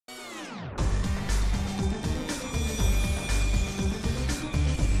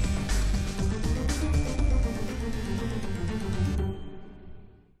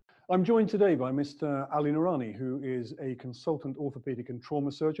I'm joined today by Mr. Ali Noorani, who is a consultant orthopedic and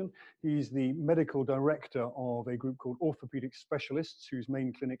trauma surgeon. He's the medical director of a group called Orthopedic Specialists, whose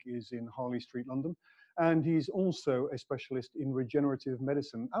main clinic is in Harley Street, London. And he's also a specialist in regenerative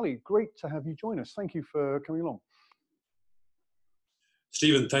medicine. Ali, great to have you join us. Thank you for coming along.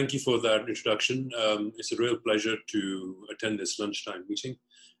 Stephen, thank you for that introduction. It's a real pleasure to attend this lunchtime meeting.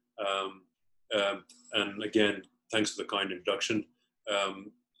 And again, thanks for the kind introduction.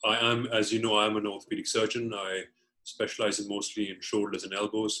 I am, as you know, I'm an orthopedic surgeon. I specialize mostly in shoulders and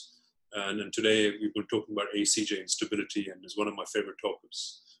elbows. And today we've been talking about ACJ instability, and it's one of my favorite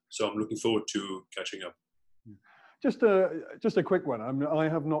topics. So I'm looking forward to catching up. Just a quick one. I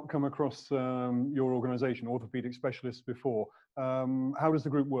have not come across your organization, Orthopedic Specialists, before. How does the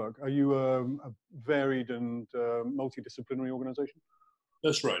group work? Are you a varied and multidisciplinary organization?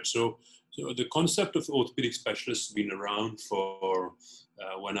 That's right. So the concept of orthopedic specialists has been around for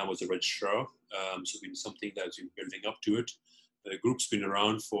when I was a registrar. So it's been something that's been building up to it. The group's been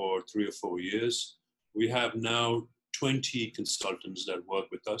around for 3 or 4 years. We have now 20 consultants that work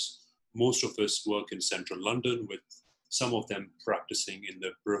with us. Most of us work in central London, with some of them practicing in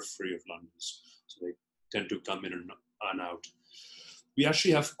the periphery of London. So they tend to come in and out. We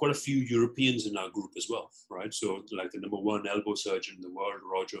actually have quite a few Europeans in our group as well, right? So like the #1 elbow surgeon in the world,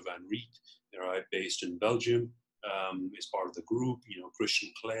 Roger van Riet, right, based in Belgium, is part of the group. You know,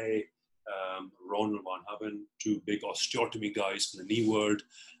 Christian Clay, Ronald van Haven, 2 big osteotomy guys from the knee world,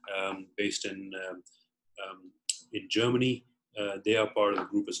 based in Germany. They are part of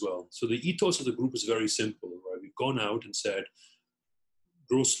the group as well. So the ethos of the group is very simple, right? We've gone out and said,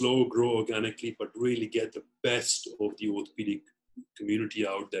 grow slow, grow organically, but really get the best of the orthopedic community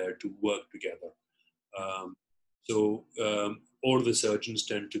out there to work together. All the surgeons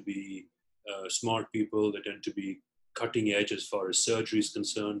tend to be smart people. They tend to be cutting edge as far as surgery is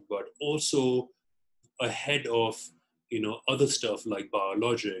concerned, but also ahead of other stuff like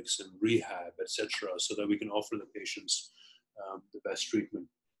biologics and rehab, etc., so that we can offer the patients the best treatment.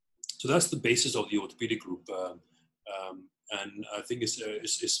 So that's the basis of the orthopedic group, and I think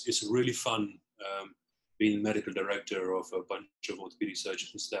it's really fun being medical director of a bunch of orthopedic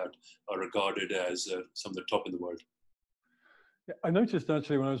surgeons that are regarded as some of the top in the world. I noticed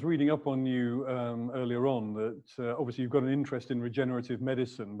actually when I was reading up on you earlier on that obviously you've got an interest in regenerative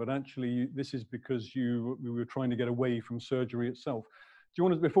medicine, but actually this is because we were trying to get away from surgery itself. Do you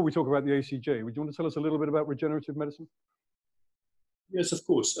want to, before we talk about the ACJ, would you want to tell us a little bit about regenerative medicine? Yes, of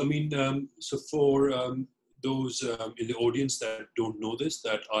course. I mean, so for those in the audience that don't know this,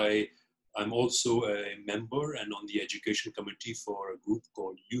 that I'm also a member and on the education committee for a group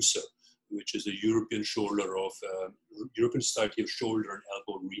called USER, which is the European European Society of Shoulder and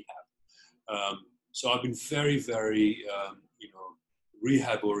Elbow Rehab. So I've been very, very,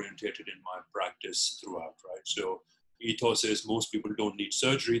 rehab orientated in my practice throughout, right? So ethos is most people don't need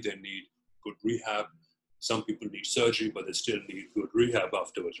surgery, they need good rehab. Some people need surgery, but they still need good rehab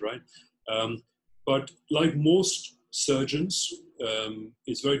afterwards, right? But like most surgeons,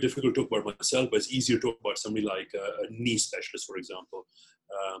 it's very difficult to talk about myself, but it's easier to talk about somebody like a knee specialist, for example.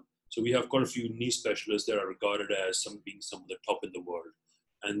 So we have quite a few knee specialists that are regarded as being some of the top in the world.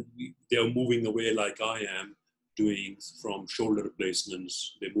 And they are moving away, like I am, doing from shoulder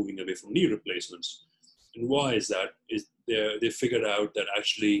replacements, they're moving away from knee replacements. And why is that? They figured out that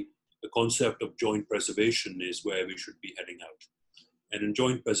actually the concept of joint preservation is where we should be heading out. And in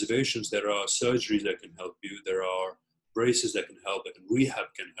joint preservations, there are surgeries that can help you, there are braces that can help, and rehab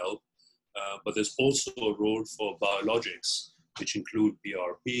can help, but there's also a role for biologics, which include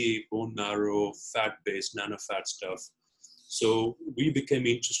PRP, bone marrow, fat-based, nanofat stuff. So we became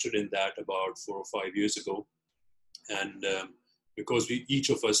interested in that about 4 or 5 years ago. And because each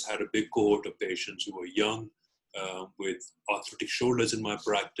of us had a big cohort of patients who were young, with arthritic shoulders in my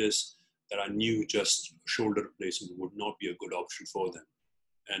practice, that I knew just shoulder replacement would not be a good option for them.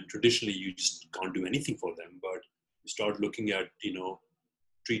 And traditionally, you just can't do anything for them, but we started looking at,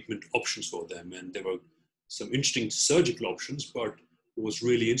 treatment options for them. And there were some interesting surgical options, but what was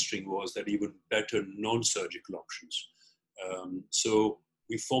really interesting was that even better non-surgical options. So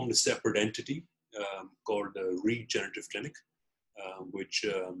we formed a separate entity called the Regenerative Clinic, which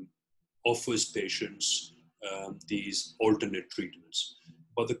offers patients these alternate treatments.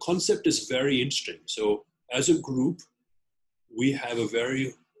 But the concept is very interesting. So as a group, we have a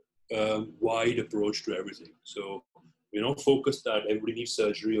very wide approach to everything. So we're not focused that everybody needs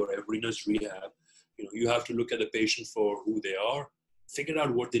surgery or everybody needs rehab. You have to look at the patient for who they are, figure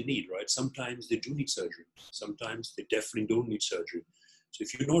out what they need, right? Sometimes they do need surgery. Sometimes they definitely don't need surgery. So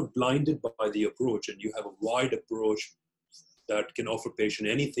if you're not blinded by the approach and you have a wide approach that can offer patient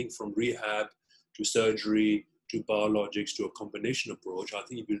anything from rehab to surgery to biologics to a combination approach, I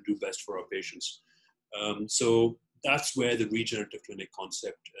think it will do best for our patients. So that's where the regenerative clinic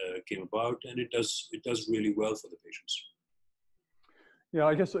concept came about, and it does really well for the patients. Yeah,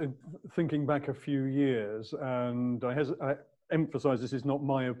 I guess thinking back a few years, and I emphasize this is not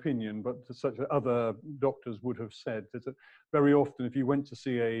my opinion, but such that other doctors would have said that very often if you went to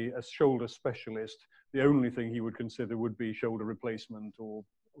see a shoulder specialist, the only thing he would consider would be shoulder replacement or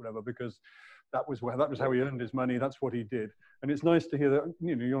whatever, because that was how he earned his money. That's what he did. And it's nice to hear that,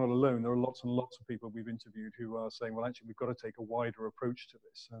 you know, you're not alone. There are lots and lots of people we've interviewed who are saying, well, actually, we've got to take a wider approach to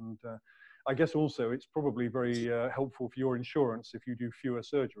this. And I guess also it's probably very helpful for your insurance if you do fewer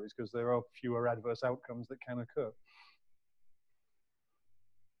surgeries, because there are fewer adverse outcomes that can occur.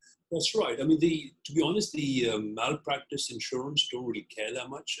 That's right. I mean, to be honest, the malpractice insurance don't really care that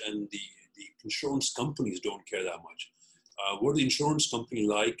much, and the insurance companies don't care that much. What the insurance company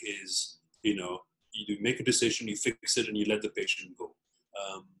like is, you know, you make a decision, you fix it, and you let the patient go,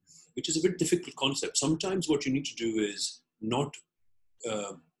 which is a very difficult concept. Sometimes what you need to do is not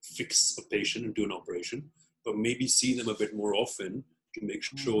fix a patient and do an operation, but maybe see them a bit more often to make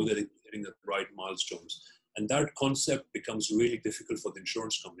sure that they're hitting the right milestones. And that concept becomes really difficult for the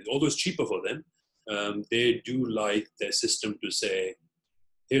insurance company. Although it's cheaper for them, they do like their system to say,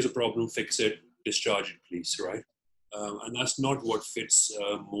 here's a problem, fix it, discharge it, please, right? And that's not what fits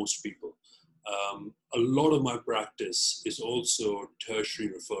most people. A lot of my practice is also tertiary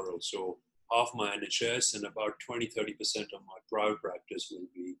referral. So half my NHS and about 20-30% of my private practice will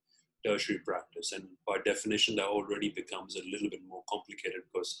be tertiary practice. And by definition, that already becomes a little bit more complicated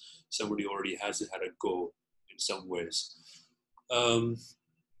because somebody already has had a go in some ways.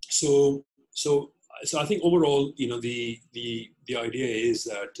 So I think overall, you know, the idea is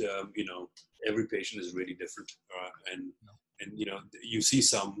that, you know, every patient is really different. And, you know, you see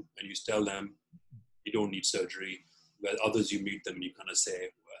some and you tell them you don't need surgery, while others you meet them and you kind of say,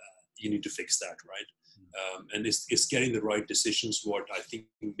 well, you need to fix that, right? And it's getting the right decisions what I think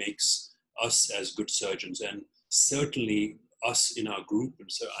makes us as good surgeons, and certainly us in our group and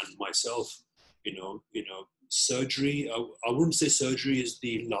myself, you know, surgery, I wouldn't say surgery is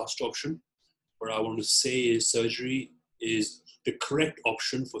the last option. What I want to say is surgery is the correct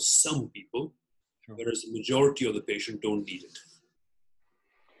option for some people, whereas the majority of the patient don't need it.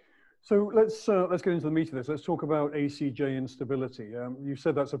 So let's get into the meat of this. Let's talk about ACJ instability. You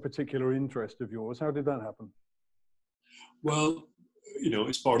said that's a particular interest of yours. How did that happen? Well, you know,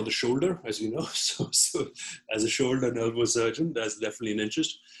 it's part of the shoulder, as you know. So as a shoulder and elbow surgeon, that's definitely an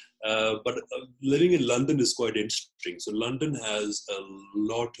interest. But living in London is quite interesting. So London has a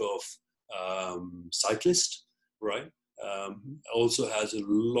lot of cyclists, right? Also has a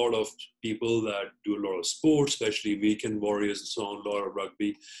lot of people that do a lot of sports, especially weekend warriors and so on, a lot of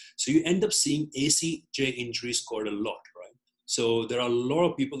rugby. So you end up seeing ACJ injuries quite a lot, right? So there are a lot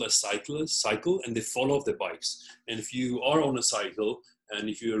of people that cycle and they fall off their bikes. And if you are on a cycle and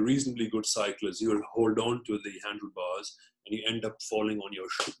if you're a reasonably good cyclist, you'll hold on to the handlebars and you end up falling on your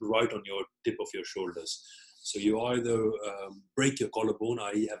right on your tip of your shoulders. So you either break your collarbone,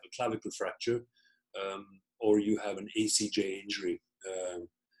 i.e. have a clavicle fracture, or you have an ACJ injury.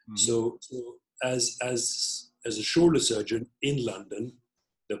 So as a shoulder surgeon in London,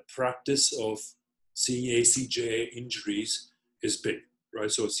 the practice of seeing ACJ injuries is big,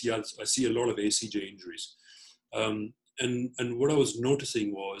 right? So I see a lot of ACJ injuries. And what I was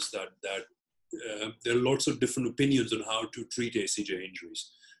noticing was that there are lots of different opinions on how to treat ACJ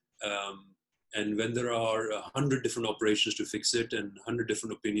injuries. And when there are 100 different operations to fix it and 100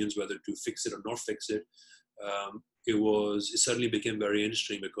 different opinions whether to fix it or not fix it, it suddenly became very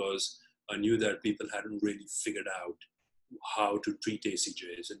interesting because I knew that people hadn't really figured out how to treat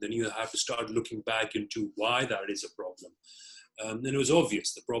ACJs. And then you have to start looking back into why that is a problem. And it was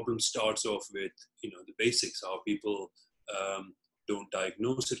obvious. The problem starts off with, you know, the basics, how people don't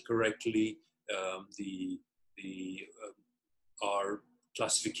diagnose it correctly. Our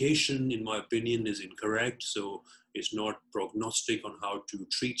classification, in my opinion, is incorrect. So it's not prognostic on how to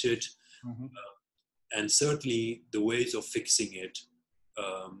treat it. And certainly the ways of fixing it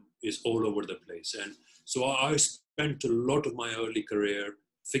is all over the place. And so I spent a lot of my early career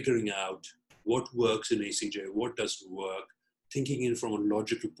figuring out what works in ACJ, what doesn't work, thinking in from a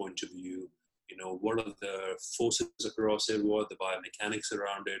logical point of view, you know, what are the forces across it, what are the biomechanics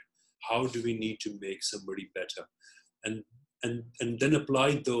around it, how do we need to make somebody better? And then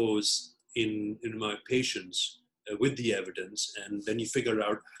apply those in my patients with the evidence, and then you figure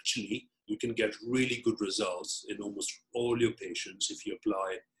out actually you can get really good results in almost all your patients if you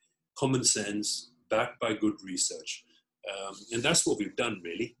apply common sense backed by good research. And that's what we've done,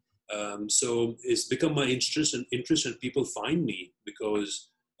 really. So it's become my interest, and people find me because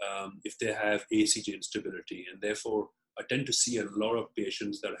if they have ACJ instability, and therefore I tend to see a lot of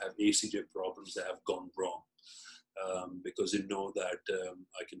patients that have ACJ problems that have gone wrong, because they know that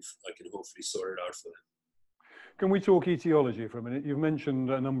I can hopefully sort it out for them. Can we talk etiology for a minute? You've mentioned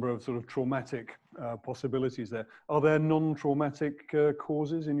a number of sort of traumatic possibilities there. Are there non-traumatic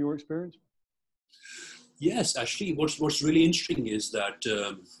causes in your experience? Yes, actually, what's really interesting is that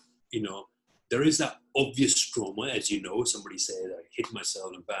there is that obvious trauma, as you know. Somebody said, "I hit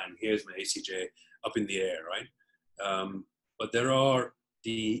myself and bang, here's my ACJ up in the air," right? But there are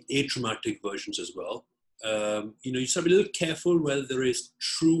the atraumatic versions as well. You have to be a little careful whether there is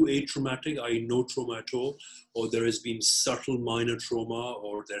true atraumatic, i.e. no trauma at all, or there has been subtle minor trauma,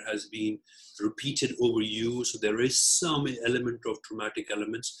 or there has been repeated overuse. So there is some element of traumatic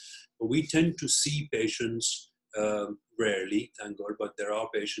elements. But we tend to see patients, rarely, thank God, but there are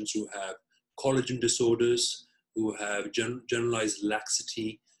patients who have collagen disorders, who have generalized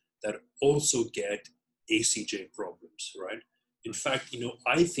laxity, that also get ACJ problems, right? In fact,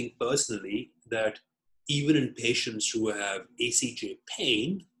 I think personally that even in patients who have ACJ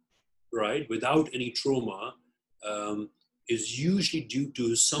pain, right, without any trauma, is usually due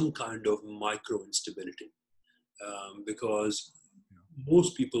to some kind of micro instability. Because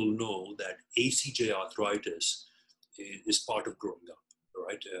most people know that ACJ arthritis is part of growing up,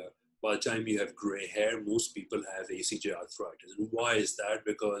 right? By the time you have gray hair, most people have ACJ arthritis. And why is that?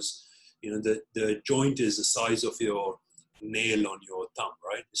 Because the joint is the size of your nail on your thumb,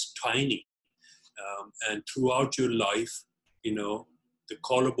 right? It's tiny. And throughout your life, the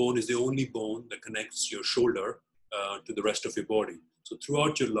collarbone is the only bone that connects your shoulder to the rest of your body. So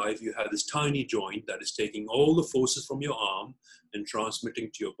throughout your life, you have this tiny joint that is taking all the forces from your arm and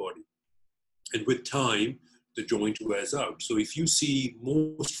transmitting to your body. And with time, the joint wears out. So if you see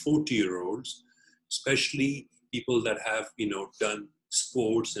most 40-year-olds, especially people that have, done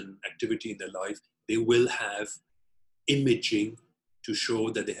sports and activity in their life, they will have imaging to show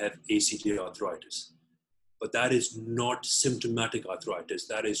that they have ACJ arthritis. But that is not symptomatic arthritis.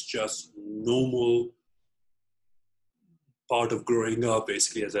 That is just normal part of growing up,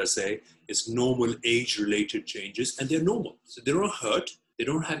 basically, as I say. It's normal age-related changes, and they're normal. So they don't hurt, they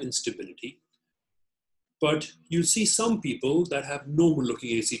don't have instability. But you'll see some people that have normal-looking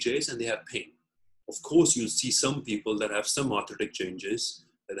ACJs and they have pain. Of course, you'll see some people that have some arthritic changes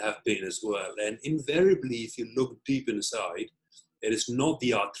that have pain as well. And invariably, if you look deep inside, it is not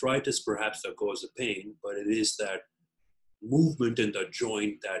the arthritis perhaps that causes the pain, but it is that movement in the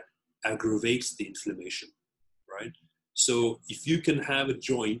joint that aggravates the inflammation, right? So if you can have a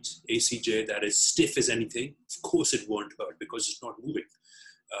joint, ACJ, that is stiff as anything, of course it won't hurt because it's not moving.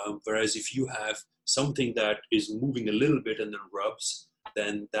 Whereas if you have something that is moving a little bit and then rubs,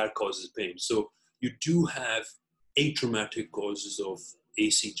 then that causes pain. So you do have atraumatic causes of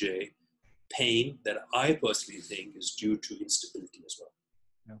ACJ pain that I personally think is due to instability as well.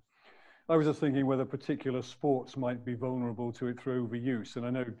 Yeah. I was just thinking whether particular sports might be vulnerable to it through overuse. And I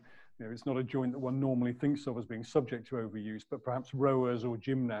know, it's not a joint that one normally thinks of as being subject to overuse, but perhaps rowers or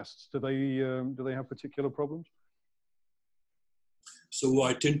gymnasts, do they have particular problems? So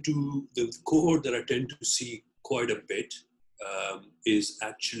the cohort that I tend to see quite a bit is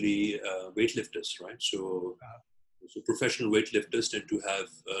actually weightlifters, right? So professional weightlifters tend to have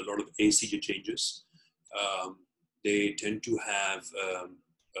a lot of ACJ changes. They tend to have,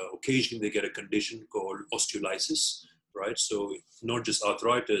 occasionally they get a condition called osteolysis, right? So not just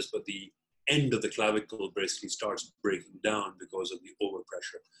arthritis, but the end of the clavicle basically starts breaking down because of the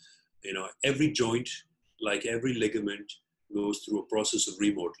overpressure. Every joint, like every ligament, goes through a process of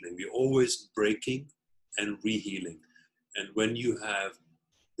remodeling. We're always breaking and rehealing. And when you have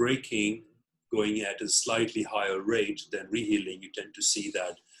breaking going at a slightly higher rate than rehealing, you tend to see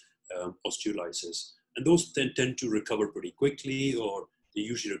that osteolysis. And those tend to recover pretty quickly, or they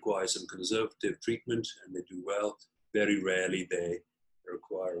usually require some conservative treatment and they do well. Very rarely they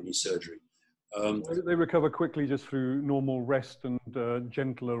require any surgery. They recover quickly just through normal rest and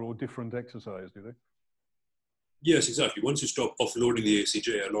gentler or different exercise, do they? Yes, exactly. Once you stop offloading the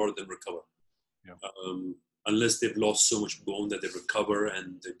ACJ, a lot of them recover. Yeah. Unless they've lost so much bone that they recover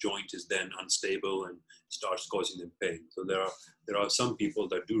and the joint is then unstable and starts causing them pain. So there are some people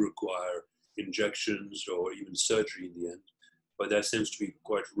that do require injections or even surgery in the end, but that seems to be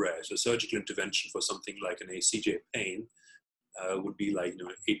quite rare. So surgical intervention for something like an ACJ pain would be like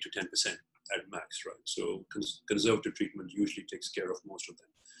 8 to 10% at max, right? So conservative treatment usually takes care of most of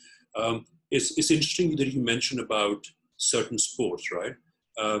them. It's interesting that you mentioned about certain sports, right?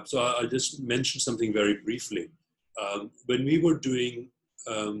 So I'll just mention something very briefly. when we were doing,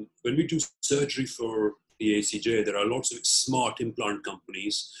 when we do surgery for the ACJ, there are lots of smart implant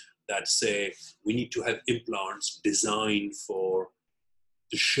companies that say we need to have implants designed for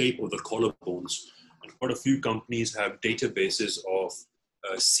the shape of the collarbones. And quite a few companies have databases of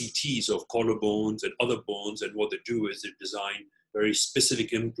CTs of collarbones and other bones, and what they do is they design very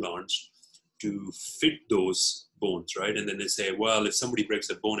specific implants to fit those bones, right? And then they say, well, if somebody breaks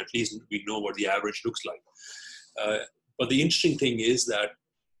a bone, at least we know what the average looks like. But the interesting thing is that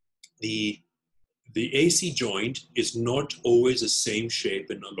the AC joint is not always the same shape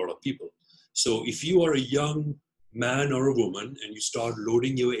in a lot of people. So if you are a young man or a woman and you start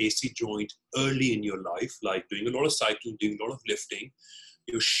loading your AC joint early in your life, like doing a lot of cycling, doing a lot of lifting,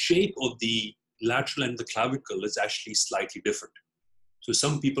 your shape of the lateral end of the clavicle is actually slightly different. So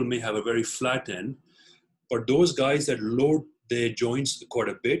some people may have a very flat end, but those guys that load their joints quite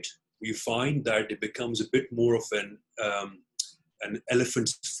a bit, we find that it becomes a bit more of an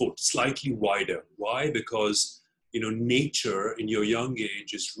elephant's foot, slightly wider. Why? Because nature in your young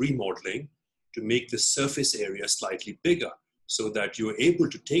age is remodeling to make the surface area slightly bigger so that you're able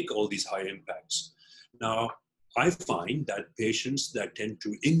to take all these high impacts. Now, I find that patients that tend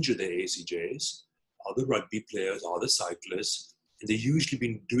to injure their ACJs are the rugby players, are the cyclists, and they've usually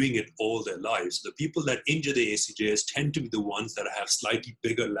been doing it all their lives. The people that injure their ACJs tend to be the ones that have slightly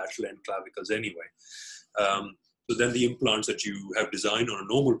bigger lateral end clavicles anyway. So then the implants that you have designed on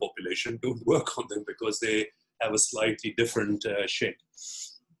a normal population don't work on them because they have a slightly different shape.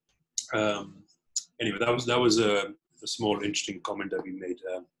 Anyway, that was a small interesting comment that we made.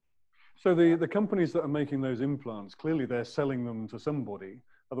 So the companies that are making those implants, clearly they're selling them to somebody,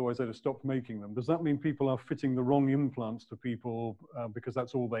 otherwise they'd have stopped making them. Does that mean people are fitting the wrong implants to people because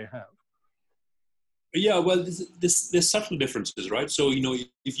that's all they have? Yeah, well, there's subtle differences, right? So,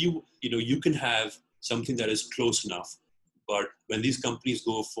 if you can have something that is close enough, but when these companies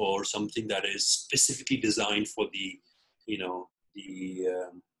go for something that is specifically designed for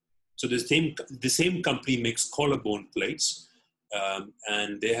so the same company makes collarbone plates,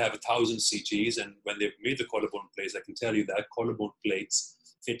 and they have 1,000 CTs, and when they've made the collarbone plates, I can tell you that collarbone plates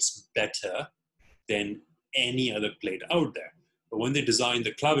fits better than any other plate out there. But when they design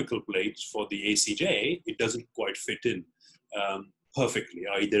the clavicle plates for the ACJ, it doesn't quite fit in perfectly.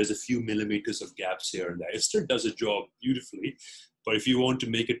 There's a few millimeters of gaps here and there. It still does a job beautifully, but if you want to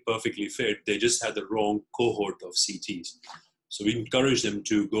make it perfectly fit, they just had the wrong cohort of CTs. So we encourage them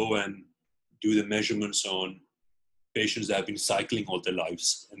to go and do the measurements on patients that have been cycling all their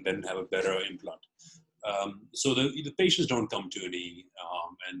lives and then have a better implant. So the patients don't come to any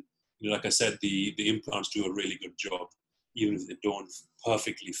harm. And like I said, the implants do a really good job, even if they don't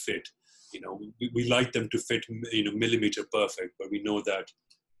perfectly fit. We like them to fit, millimeter perfect, but we know that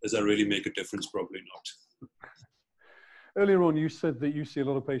does that really make a difference? Probably not. Earlier on, you said that you see a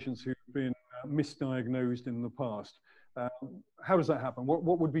lot of patients who've been misdiagnosed in the past. How does that happen?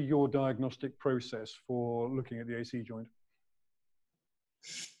 What would be your diagnostic process for looking at the AC joint?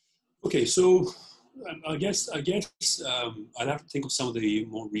 Okay, so I guess I'd have to think of some of the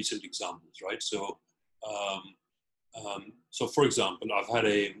more recent examples, right? So, so for example, I've had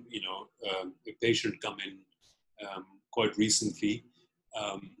a patient come in quite recently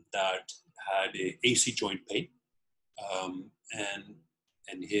that had a AC joint pain,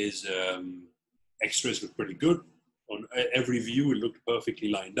 and his X-rays looked pretty good. On every view, it looked perfectly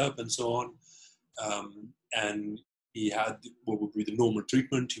lined up and so on. And he had what would be the normal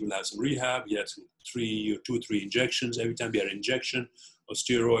treatment. He will have some rehab. He had some 2 or 3 injections. Every time he had an injection or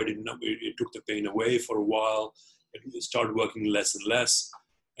steroid, it took the pain away for a while. It started working less and less.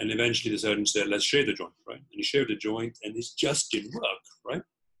 And eventually the surgeon said, let's shave the joint, right? And he shaved the joint and it just didn't work, right?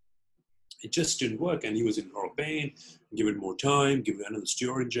 It just didn't work. And he was in a lot of pain. Give it more time, give it another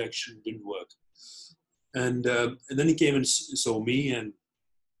steroid injection, didn't work. And then he came and saw me, and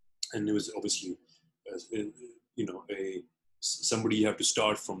it was obviously, somebody you have to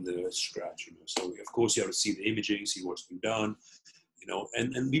start from the scratch. So of course you have to see the imaging, see what's been done,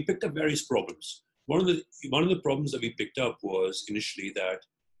 and we picked up various problems. One of the problems that we picked up was initially that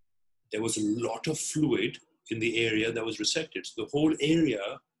there was a lot of fluid in the area that was resected. So the whole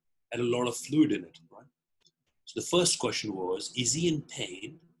area had a lot of fluid in it, right? So the first question was, is he in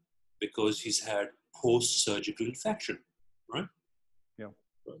pain because he's had post-surgical infection, right? Yeah.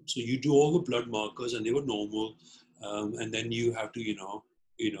 So you do all the blood markers and they were normal, and then you have to, you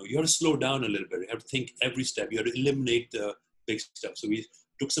have to slow down a little bit. You have to think every step. You have to eliminate the big stuff. So we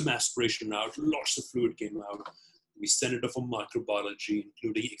took some aspiration out. Lots of fluid came out. We sent it off for microbiology,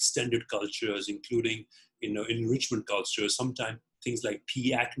 including extended cultures, including enrichment cultures. Sometimes things like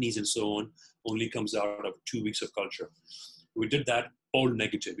P. acnes and so on only comes out of 2 weeks of culture. We did that, all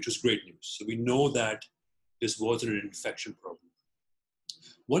negative, which was great news. So we know that this wasn't an infection problem.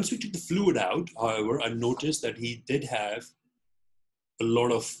 Once we took the fluid out, however, I noticed that he did have a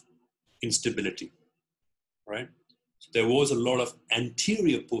lot of instability, right? So there was a lot of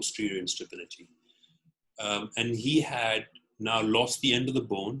anterior posterior instability. And he had now lost the end of the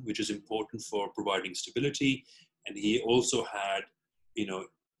bone, which is important for providing stability. And he also had,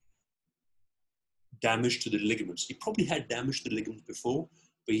 damage to the ligaments. He probably had damage to the ligaments before,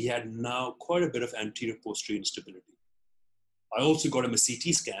 but he had now quite a bit of anterior posterior instability. I also got him a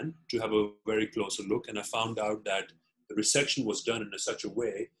CT scan to have a very closer look, and I found out that the resection was done in such a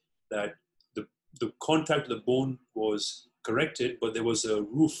way that the contact of the bone was corrected, but there was a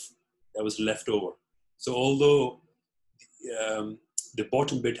roof that was left over. So although the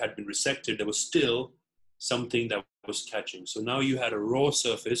bottom bit had been resected, there was still something that was catching. So now you had a raw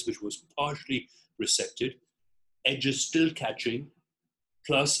surface which was partially resected, edges still catching,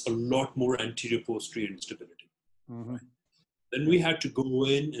 plus a lot more anterior posterior instability. Mm-hmm. Then we had to go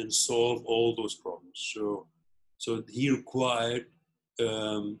in and solve all those problems. So he required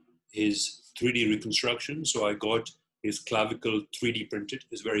his 3D reconstruction. So I got his clavicle 3D printed.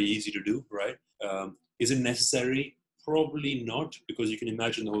 It's very easy to do, right? Is it necessary? Probably not, because you can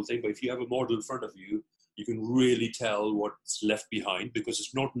imagine the whole thing. But if you have a model in front of you, you can really tell what's left behind, because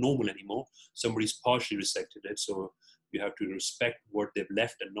it's not normal anymore. Somebody's partially resected it. So you have to respect what they've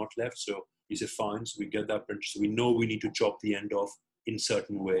left and not left. So he said, fine. So we get that printed. So we know we need to chop the end off in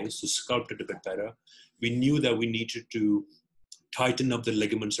certain ways to sculpt it a bit better. We knew that we needed to tighten up the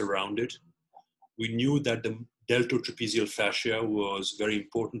ligaments around it. We knew that the deltotrapezial fascia was a very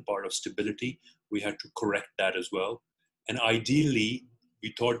important part of stability. We had to correct that as well. And ideally,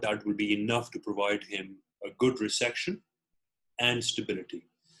 we thought that would be enough to provide him a good resection and stability.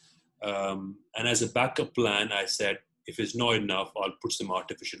 And as a backup plan, I said, if it's not enough, I'll put some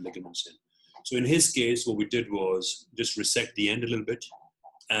artificial ligaments in. So in his case, what we did was just resect the end a little bit,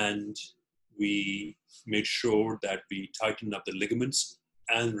 and we made sure that we tightened up the ligaments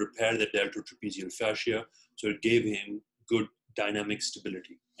and repaired the deltotrapezial fascia, so it gave him good dynamic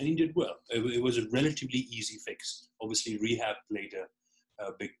stability. And he did well. It was a relatively easy fix. Obviously, rehab played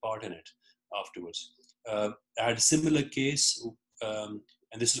a big part in it afterwards. I had a similar case, and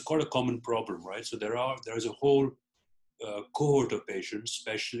this is quite a common problem, right? So there is a whole cohort of patients,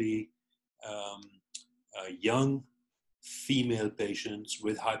 especially young female patients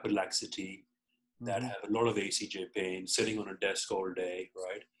with hyperlaxity that have a lot of ACJ pain, sitting on a desk all day,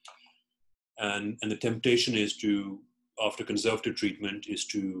 right? And the temptation is to, after conservative treatment, is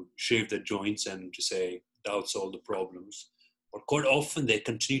to shave their joints and to say, that'll solve the problems. But quite often they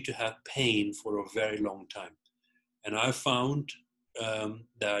continue to have pain for a very long time. And I found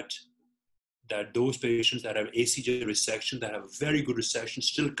that those patients that have ACJ resection, that have very good resection,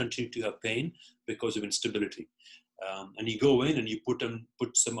 still continue to have pain because of instability. And you go in and you put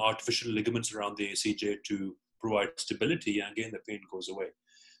some artificial ligaments around the ACJ to provide stability, and again, the pain goes away.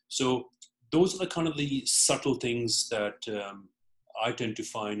 So those are the kind of the subtle things that I tend to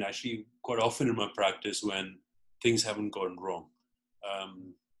find actually quite often in my practice when things haven't gone wrong.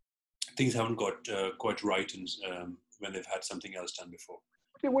 Things haven't got quite right when they've had something else done before.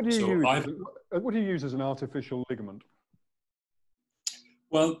 What do you use as an artificial ligament?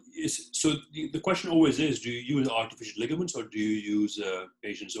 Well, so the question always is, do you use artificial ligaments or do you use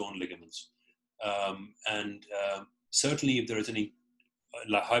patient's own ligaments? Certainly if there is any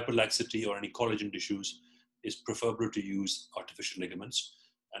hyperlaxity or any collagen issues, it's preferable to use artificial ligaments.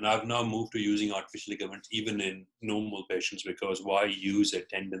 And I've now moved to using artificial ligaments even in normal patients, because why use a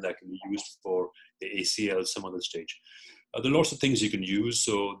tendon that can be used for the ACL some other stage? There are lots of things you can use.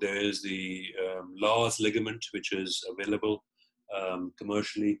 So there's the Lars ligament, which is available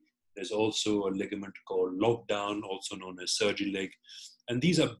commercially. There's also a ligament called lockdown, also known as surgery leg. And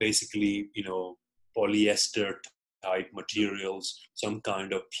these are basically, polyester type materials, some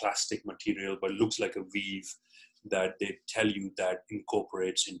kind of plastic material, but looks like a weave that they tell you that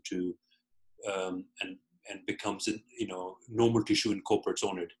incorporates into and becomes, normal tissue incorporates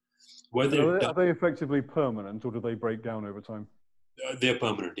on it. Are they effectively permanent, or do they break down over time? They're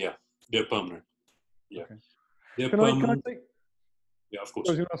permanent, yeah. They're permanent. Yeah. Okay. They're permanent. Yeah, of course.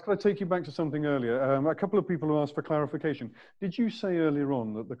 Can I take you back to something earlier? A couple of people have asked for clarification. Did you say earlier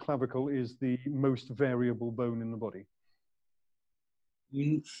on that the clavicle is the most variable bone in the body?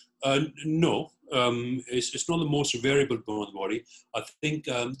 No, it's not the most variable bone in the body. I think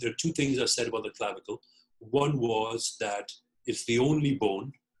there are two things I said about the clavicle. One was that it's the only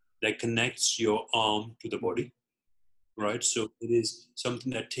bone that connects your arm to the body. right? So it is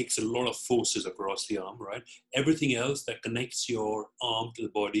something that takes a lot of forces across the arm, right? Everything else that connects your arm to the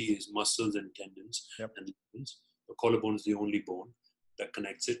body is muscles and tendons and ligaments. The collarbone is the only bone that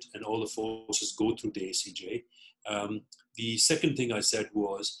connects it, and all the forces go through the ACJ. The second thing I said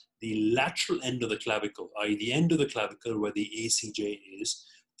was the lateral end of the clavicle, i.e. the end of the clavicle where the ACJ is,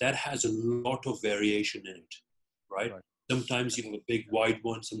 that has a lot of variation in it, right? Sometimes you have a big wide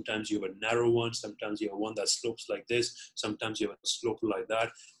one, sometimes you have a narrow one, sometimes you have one that slopes like this, sometimes you have a slope like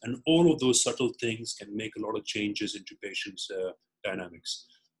that. And all of those subtle things can make a lot of changes into patients' dynamics.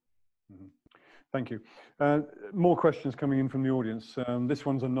 Mm-hmm. Thank you. More questions coming in from the audience. This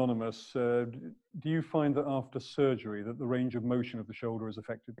one's anonymous. Do you find that after surgery that the range of motion of the shoulder is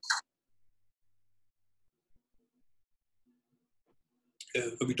affected?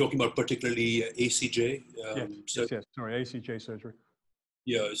 Are we talking about particularly ACJ? Yes, sorry, ACJ surgery.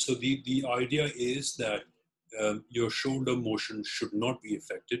 Yeah, so the idea is that your shoulder motion should not be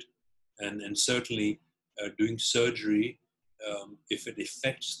affected. And certainly doing surgery, if it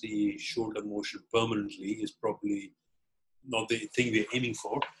affects the shoulder motion permanently, is probably not the thing we're aiming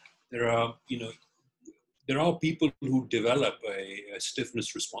for. There are, there are people who develop a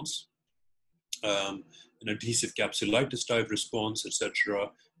stiffness response, an adhesive capsulitis type response,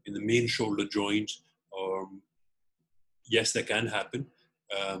 etc., in the main shoulder joint. Yes, that can happen.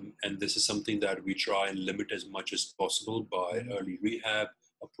 And this is something that we try and limit as much as possible by early rehab,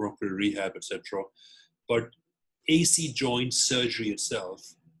 appropriate rehab, etc. But AC joint surgery itself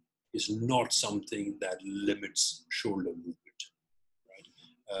is not something that limits shoulder movement, right?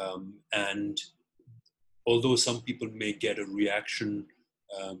 And although some people may get a reaction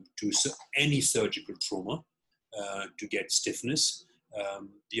to any surgical trauma to get stiffness,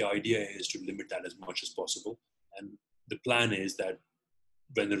 the idea is to limit that as much as possible. And the plan is that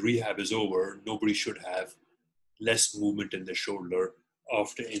when the rehab is over, nobody should have less movement in the shoulder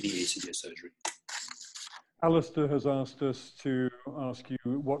after any ACJ surgery. Alistair has asked us to ask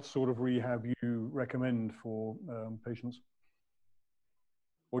you what sort of rehab you recommend for patients.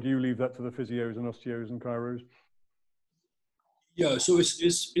 Or do you leave that to the physios and osteos and chiros? Yeah, so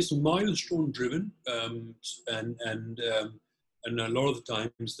it's milestone driven, and a lot of the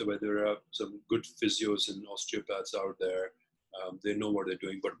times where there are some good physios and osteopaths out there, they know what they're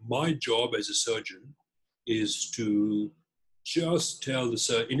doing. But my job as a surgeon is to just tell the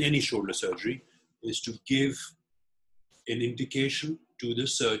surgeon, in any shoulder surgery, is to give an indication to the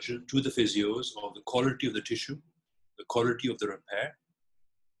surgeon, to the physios, of the quality of the tissue, the quality of the repair,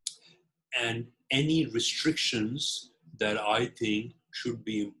 and any restrictions that I think should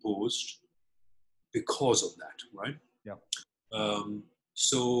be imposed because of that, right? Yeah.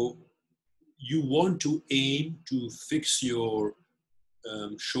 So you want to aim to fix your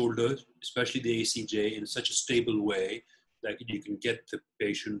shoulder, especially the ACJ, in such a stable way that you can get the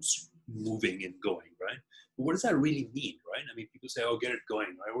patients moving and going, right? But what does that really mean, right? I mean, people say, oh, get it going,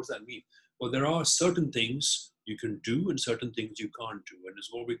 right? What does that mean? Well, there are certain things you can do and certain things you can't do. And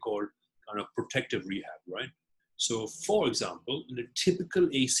it's what we call kind of protective rehab, right? So, for example, in a typical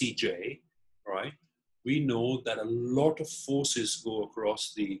ACJ, right, we know that a lot of forces go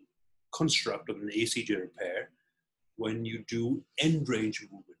across the construct of an ACJ repair when you do end range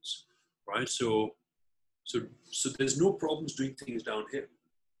movements, right? So there's no problems doing things down here,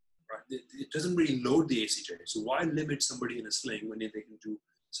 right? It doesn't really load the ACJ. So why limit somebody in a sling when they can do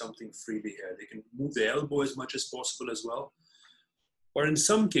something freely here? They can move the elbow as much as possible as well. But in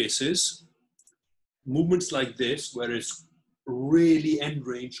some cases, movements like this, where it's really end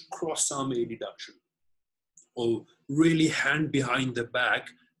range cross-arm adduction, or really hand behind the back,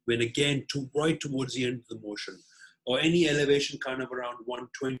 when again, right towards the end of the motion, or any elevation kind of around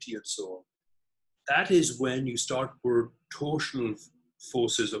 120 or so, that is when you start put torsional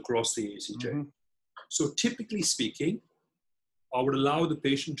forces across the ACJ. Mm-hmm. So typically speaking, I would allow the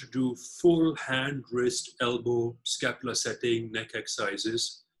patient to do full hand, wrist, elbow, scapula setting, neck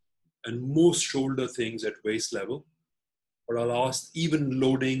exercises, and most shoulder things at waist level. But I'll ask even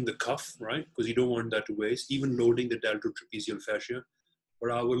loading the cuff, right? Because you don't want that to waste, even loading the deltotrapezial fascia.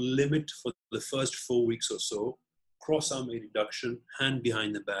 But I will limit for the first 4 weeks or so, cross-arm adduction, hand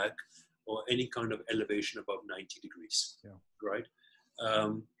behind the back, or any kind of elevation above 90 degrees, right?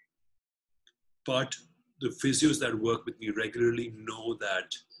 But the physios that work with me regularly know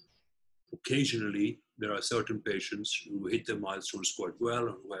that occasionally there are certain patients who hit their milestones quite well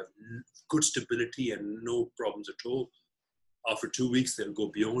and who have good stability and no problems at all. After 2 weeks, they'll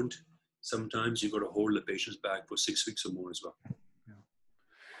go beyond. Sometimes you've got to hold the patients back for 6 weeks or more as well.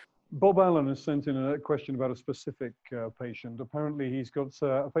 Bob Allen has sent in a question about a specific patient. Apparently, he's got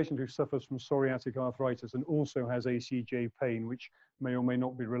a patient who suffers from psoriatic arthritis and also has ACJ pain, which may or may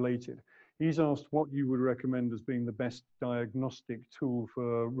not be related. He's asked what you would recommend as being the best diagnostic tool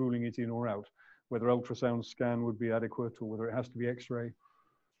for ruling it in or out, whether ultrasound scan would be adequate or whether it has to be X-ray.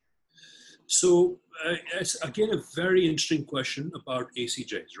 So it's again a very interesting question about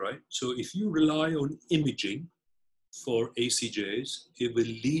ACJs, right? So if you rely on imaging for ACJs, it will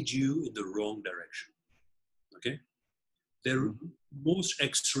lead you in the wrong direction. Okay, most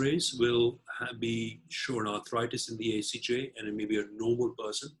X-rays will show arthritis in the ACJ, and it may be a normal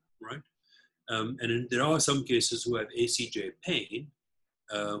person, right? There are some cases who have ACJ pain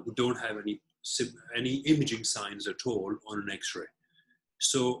who don't have any imaging signs at all on an X-ray.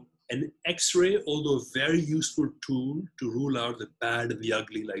 So an X-ray, although a very useful tool to rule out the bad and the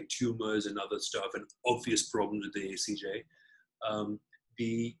ugly, like tumors and other stuff, and obvious problems with the ACJ,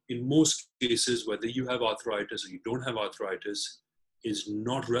 in most cases, whether you have arthritis or you don't have arthritis, is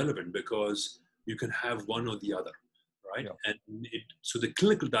not relevant because you can have one or the other, right? Yeah. And so the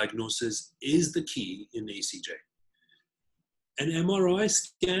clinical diagnosis is the key in ACJ. An MRI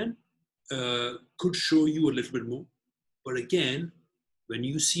scan could show you a little bit more, but again, when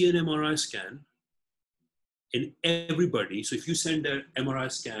you see an MRI scan, in everybody, so if you send an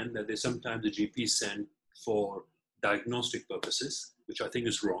MRI scan that sometimes the GP send for diagnostic purposes, which I think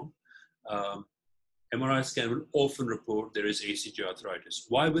is wrong, MRI scan will often report there is ACJ arthritis.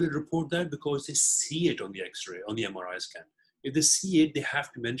 Why will it report that? Because they see it on the X-ray, on the MRI scan. If they see it, they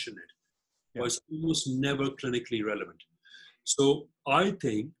have to mention it. Yeah. But it's almost never clinically relevant. So I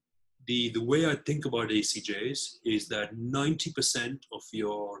think the way I think about ACJs is that 90% of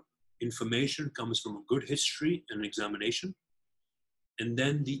your information comes from a good history and examination. And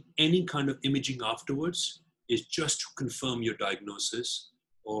then any kind of imaging afterwards is just to confirm your diagnosis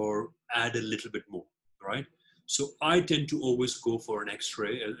or add a little bit more, right? So I tend to always go for an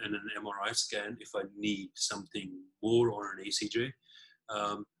X-ray and an MRI scan if I need something more on an ACJ.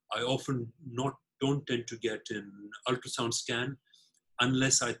 I often don't tend to get an ultrasound scan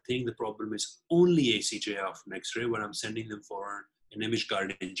unless I think the problem is only ACJ after an X-ray, when I'm sending them for an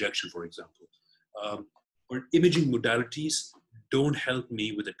image-guided injection, for example. But imaging modalities don't help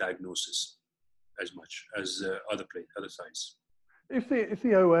me with the diagnosis as much as other sides. If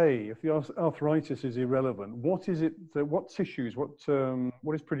the OA, if the arthritis is irrelevant, what is it? What tissues? What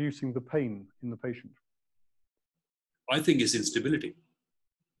is producing the pain in the patient? I think it's instability.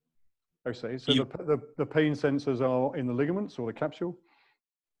 Okay, so the pain sensors are in the ligaments or the capsule?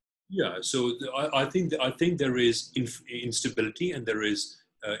 Yeah, so I think there is instability and there is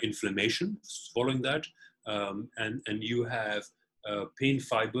inflammation following that, and you have pain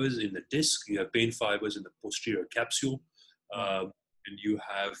fibers in the disc, you have pain fibers in the posterior capsule, and you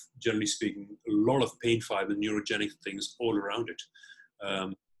have, generally speaking, a lot of pain fiber, neurogenic things all around it,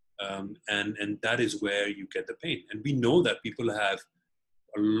 and that is where you get the pain. And we know that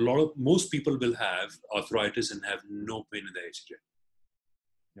most people will have arthritis and have no pain in the ACJ.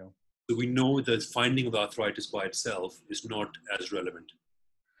 Yeah. So we know that finding of arthritis by itself is not as relevant.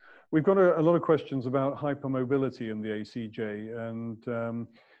 We've got a lot of questions about hypermobility in the ACJ and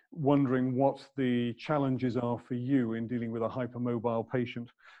wondering what the challenges are for you in dealing with a hypermobile patient.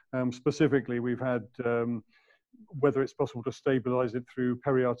 Specifically, we've had whether it's possible to stabilize it through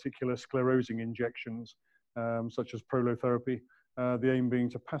periarticular sclerosing injections, such as prolotherapy, the aim being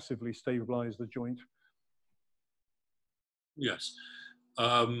to passively stabilize the joint. Yes.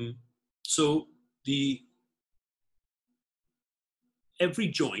 So every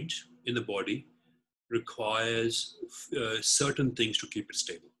joint in the body requires certain things to keep it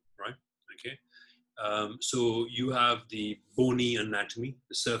stable, right? Okay. So you have the bony anatomy,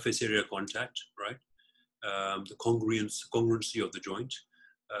 the surface area contact, right? The congruency of the joint.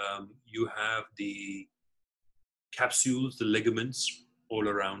 You have the capsules, the ligaments all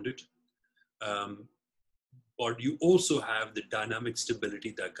around it. But you also have the dynamic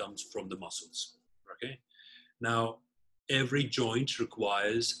stability that comes from the muscles, okay? Now, every joint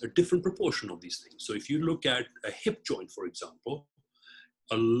requires a different proportion of these things. So if you look at a hip joint, for example,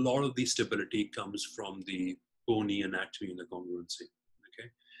 a lot of the stability comes from the bony anatomy and the congruency, okay?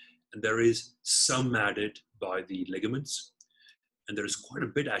 And there is some added by the ligaments, and there is quite a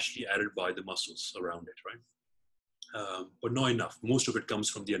bit actually added by the muscles around it, right? But not enough. Most of it comes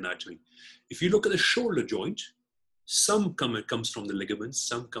from the anatomy. If you look at the shoulder joint, some comes from the ligaments,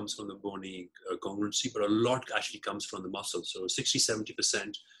 some comes from the bony congruency, but a lot actually comes from the muscles. So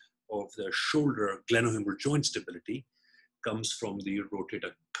 60–70% of the shoulder glenohumeral joint stability comes from the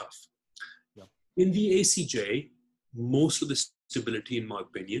rotator cuff. Yeah. In the ACJ, most of the stability, in my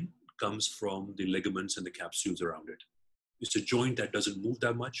opinion, comes from the ligaments and the capsules around it. It's a joint that doesn't move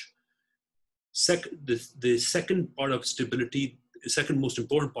that much. The second part of stability, the second most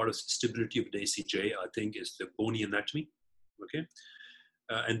important part of stability of the ACJ, I think, is the bony anatomy, okay?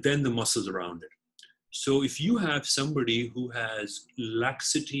 And then the muscles around it. So if you have somebody who has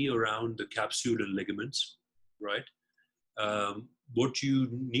laxity around the capsule and ligaments, right? What you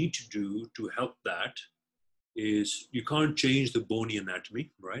need to do to help that is you can't change the bony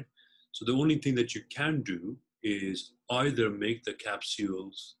anatomy, right? So the only thing that you can do is either make the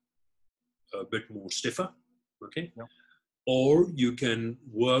capsules a bit more stiffer, okay? Yep. Or you can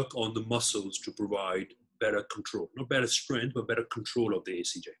work on the muscles to provide better control, not better strength, but better control of the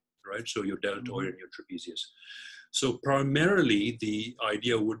ACJ, right? So your deltoid and your trapezius. So primarily the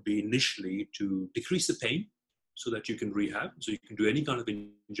idea would be initially to decrease the pain so that you can rehab. So you can do any kind of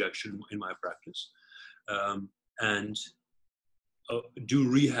injection in my practice, and do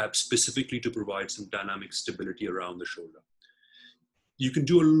rehab specifically to provide some dynamic stability around the shoulder. You can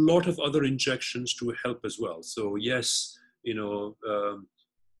do a lot of other injections to help as well. So yes, you know,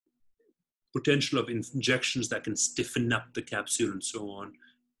 potential of injections that can stiffen up the capsule and so on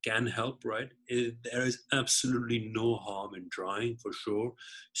can help, right? There is absolutely no harm in trying, for sure,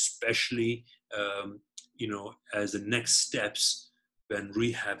 especially, you know, as the next steps when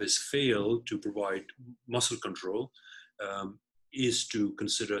rehab has failed to provide muscle control, is to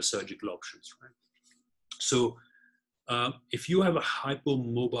consider surgical options, right? So if you have a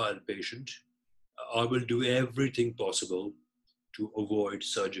hypomobile patient, I will do everything possible to avoid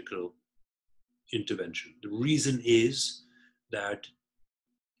surgical intervention. The reason is that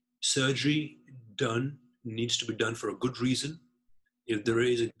surgery needs to be done for a good reason. If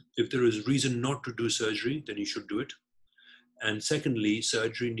there is reason not to do surgery, then you should do it. And secondly,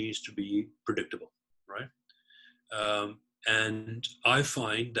 surgery needs to be predictable, right? And I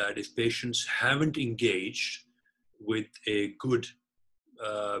find that if patients haven't engaged with a good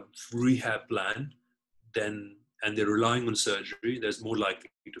rehab plan, then, and they're relying on surgery, there's more likely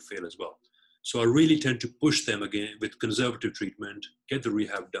to fail as well. So I really tend to push them again with conservative treatment, get the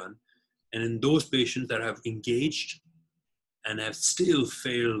rehab done. And in those patients that have engaged and have still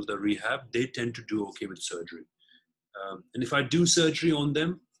failed the rehab, they tend to do okay with surgery. And if I do surgery on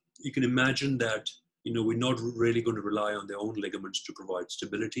them, you can imagine that, you know, we're not really going to rely on their own ligaments to provide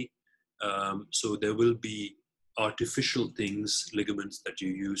stability. So there will be artificial things, ligaments that you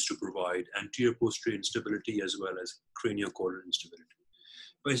use to provide anterior posterior instability as well as craniocaudal instability.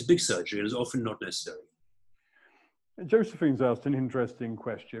 But it's big surgery and it's often not necessary. Josephine's asked an interesting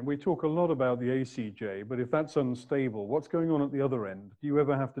question. We talk a lot about the ACJ, but if that's unstable, what's going on at the other end? Do you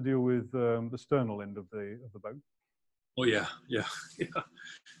ever have to deal with the sternal end of the bone? Oh yeah.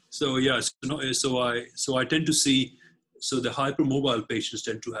 So yeah, so I tend to see, so the hypermobile patients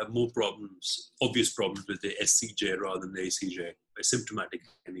tend to have more problems, obvious problems with the SCJ rather than the ACJ, symptomatic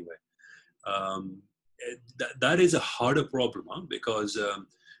anyway. That is a harder problem, huh? Because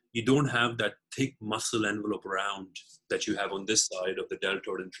you don't have that thick muscle envelope around that you have on this side of the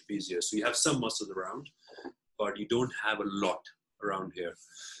deltoid and trapezius. So you have some muscles around, but you don't have a lot around here.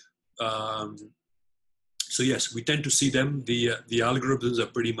 So yes, we tend to see them. The algorithms are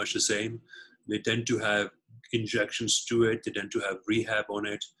pretty much the same. They tend to have injections to it. They tend to have rehab on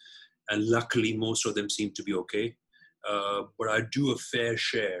it. And luckily, most of them seem to be okay. But I do a fair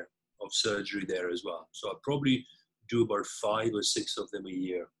share of surgery there as well. So I probably do about 5 or 6 of them a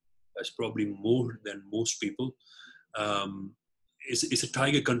year. That's probably more than most people. It's a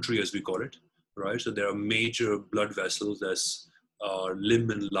tiger country, as we call it, right? So there are major blood vessels that's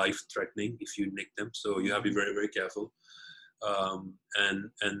limb and life threatening if you nick them. So you have to be very, very careful.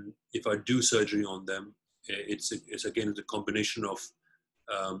 And if I do surgery on them, it's again a combination of,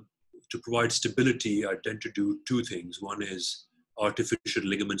 to provide stability, I tend to do 2 things. One is artificial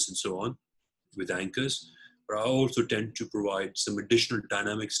ligaments and so on with anchors, but I also tend to provide some additional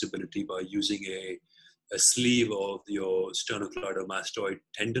dynamic stability by using a sleeve of your sternocleidomastoid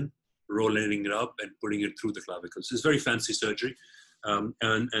tendon, rolling it up and putting it through the clavicles. It's very fancy surgery, and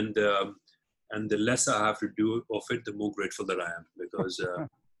the less I have to do of it, the more grateful that I am, because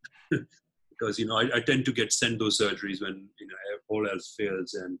because you know I tend to get sent those surgeries when all else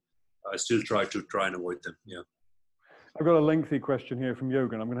fails, and I still try and avoid them. Yeah. I've got a lengthy question here from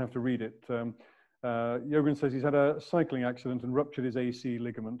Yogan. I'm going to have to read it. Yogan says he's had a cycling accident and ruptured his AC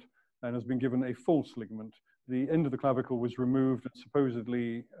ligament and has been given a false ligament. The end of the clavicle was removed, and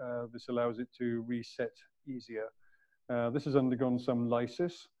supposedly this allows it to reset easier. This has undergone some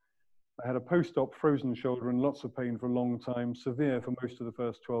lysis. I had a post-op frozen shoulder and lots of pain for a long time, severe for most of the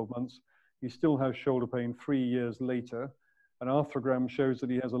first 12 months. He still has shoulder pain 3 years later. An arthrogram shows that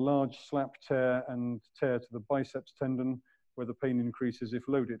he has a large slap tear and tear to the biceps tendon where the pain increases if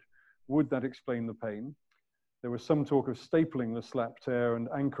loaded. Would that explain the pain? There was some talk of stapling the slap tear and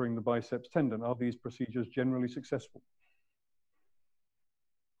anchoring the biceps tendon. Are these procedures generally successful?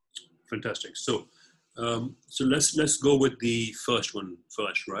 Fantastic. So, let's go with the first one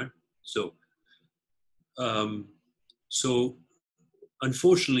first, right? So,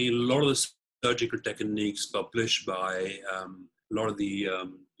 unfortunately, a lot of the surgical techniques published by a lot of the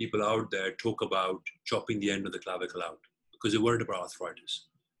people out there talk about chopping the end of the clavicle out because they're worried about arthritis.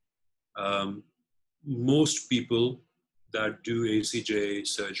 Most people that do ACJ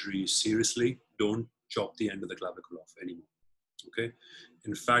surgery seriously don't chop the end of the clavicle off anymore. Okay.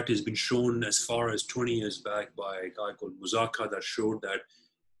 In fact, it's been shown as far as 20 years back by a guy called Muzaka that showed that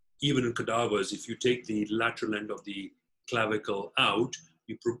even in cadavers, if you take the lateral end of the clavicle out,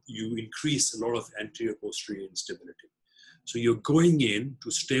 you increase a lot of anterior posterior instability. So you're going in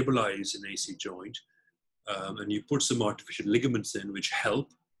to stabilize an AC joint, and you put some artificial ligaments in which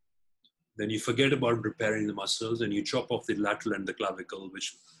help. Then you forget about repairing the muscles and you chop off the lateral end of the clavicle,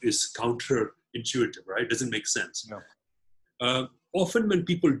 which is counterintuitive, right? It doesn't make sense. No. Often when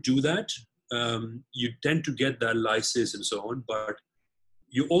people do that, you tend to get that lysis and so on, but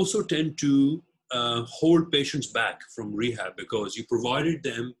you also tend to hold patients back from rehab because you provided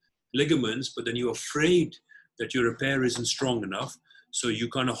them ligaments, but then you're afraid that your repair isn't strong enough. So you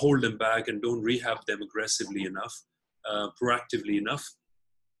kind of hold them back and don't rehab them aggressively enough, proactively enough,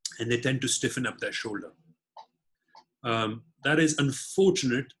 and they tend to stiffen up their shoulder. That is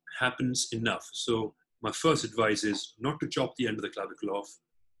unfortunate, happens enough. So my first advice is not to chop the end of the clavicle off.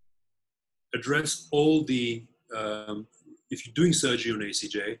 Address all the, if you're doing surgery on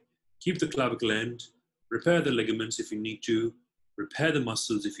ACJ, keep the clavicle end, repair the ligaments if you need to, repair the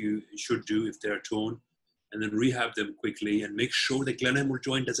muscles if you should do, if they're torn, and then rehab them quickly and make sure the glenohumeral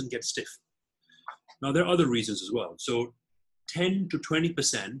joint doesn't get stiff. Now, there are other reasons as well. So 10 to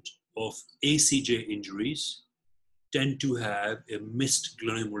 20% of ACJ injuries tend to have a missed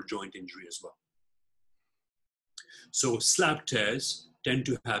glenohumeral joint injury as well. So slap tears tend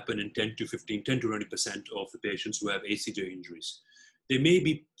to happen in 10 to 20% of the patients who have ACJ injuries. They may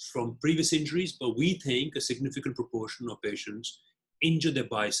be from previous injuries, but we think a significant proportion of patients injure their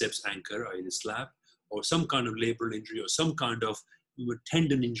biceps anchor, either slap, or some kind of labral injury, or some kind of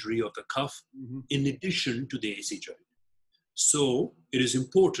tendon injury of the cuff, in addition to the ACJ. So it is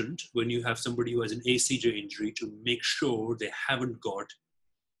important when you have somebody who has an ACJ injury to make sure they haven't got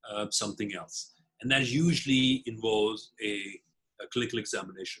something else. And that usually involves a clinical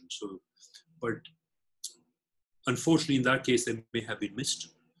examination. So, but unfortunately, in that case, they may have been missed.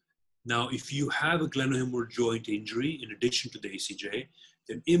 Now, if you have a glenohumeral joint injury in addition to the ACJ,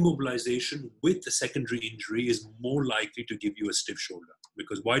 then immobilization with the secondary injury is more likely to give you a stiff shoulder.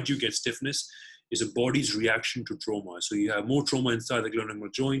 Because why do you get stiffness? Is a body's reaction to trauma. So you have more trauma inside the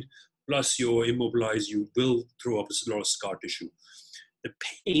glenohumeral joint, plus you're immobilized, you will throw up a lot of scar tissue. The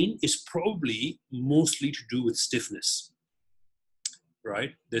pain is probably mostly to do with stiffness,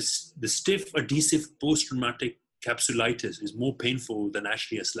 right? The stiff adhesive post-traumatic capsulitis is more painful than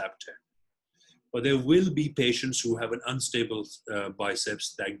actually a slap tear. But there will be patients who have an unstable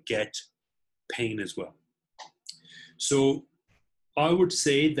biceps that get pain as well. So I would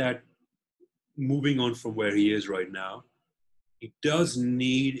say that moving on from where he is right now, he does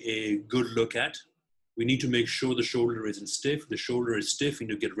need a good look at. We need to make sure the shoulder isn't stiff. The shoulder is stiff, you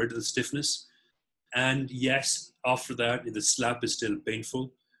need to get rid of the stiffness. And yes, after that, if the slap is still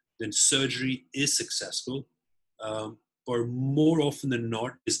painful, then surgery is successful. But more often than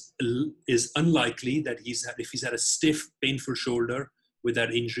not, is unlikely that if he's had a stiff, painful shoulder with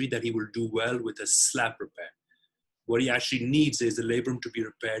that injury, that he will do well with a slap repair. What he actually needs is the labrum to be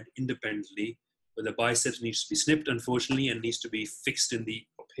repaired independently, but the biceps needs to be snipped, unfortunately, and needs to be fixed in the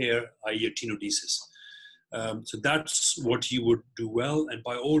up here, i.e. tenodesis. So that's what he would do well. And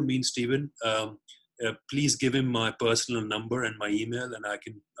by all means, Stephen, please give him my personal number and my email, and I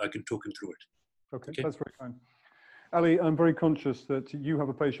can talk him through it. Okay, that's very kind. Ali, I'm very conscious that you have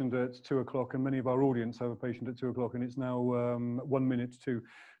a patient at 2 o'clock and many of our audience have a patient at 2 o'clock, and it's now 1 minute to.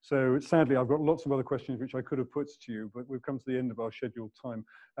 So sadly, I've got lots of other questions which I could have put to you, but we've come to the end of our scheduled time.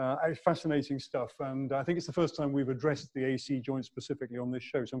 Fascinating stuff. And I think it's the first time we've addressed the AC joint specifically on this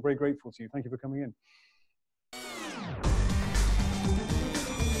show. So I'm very grateful to you. Thank you for coming in.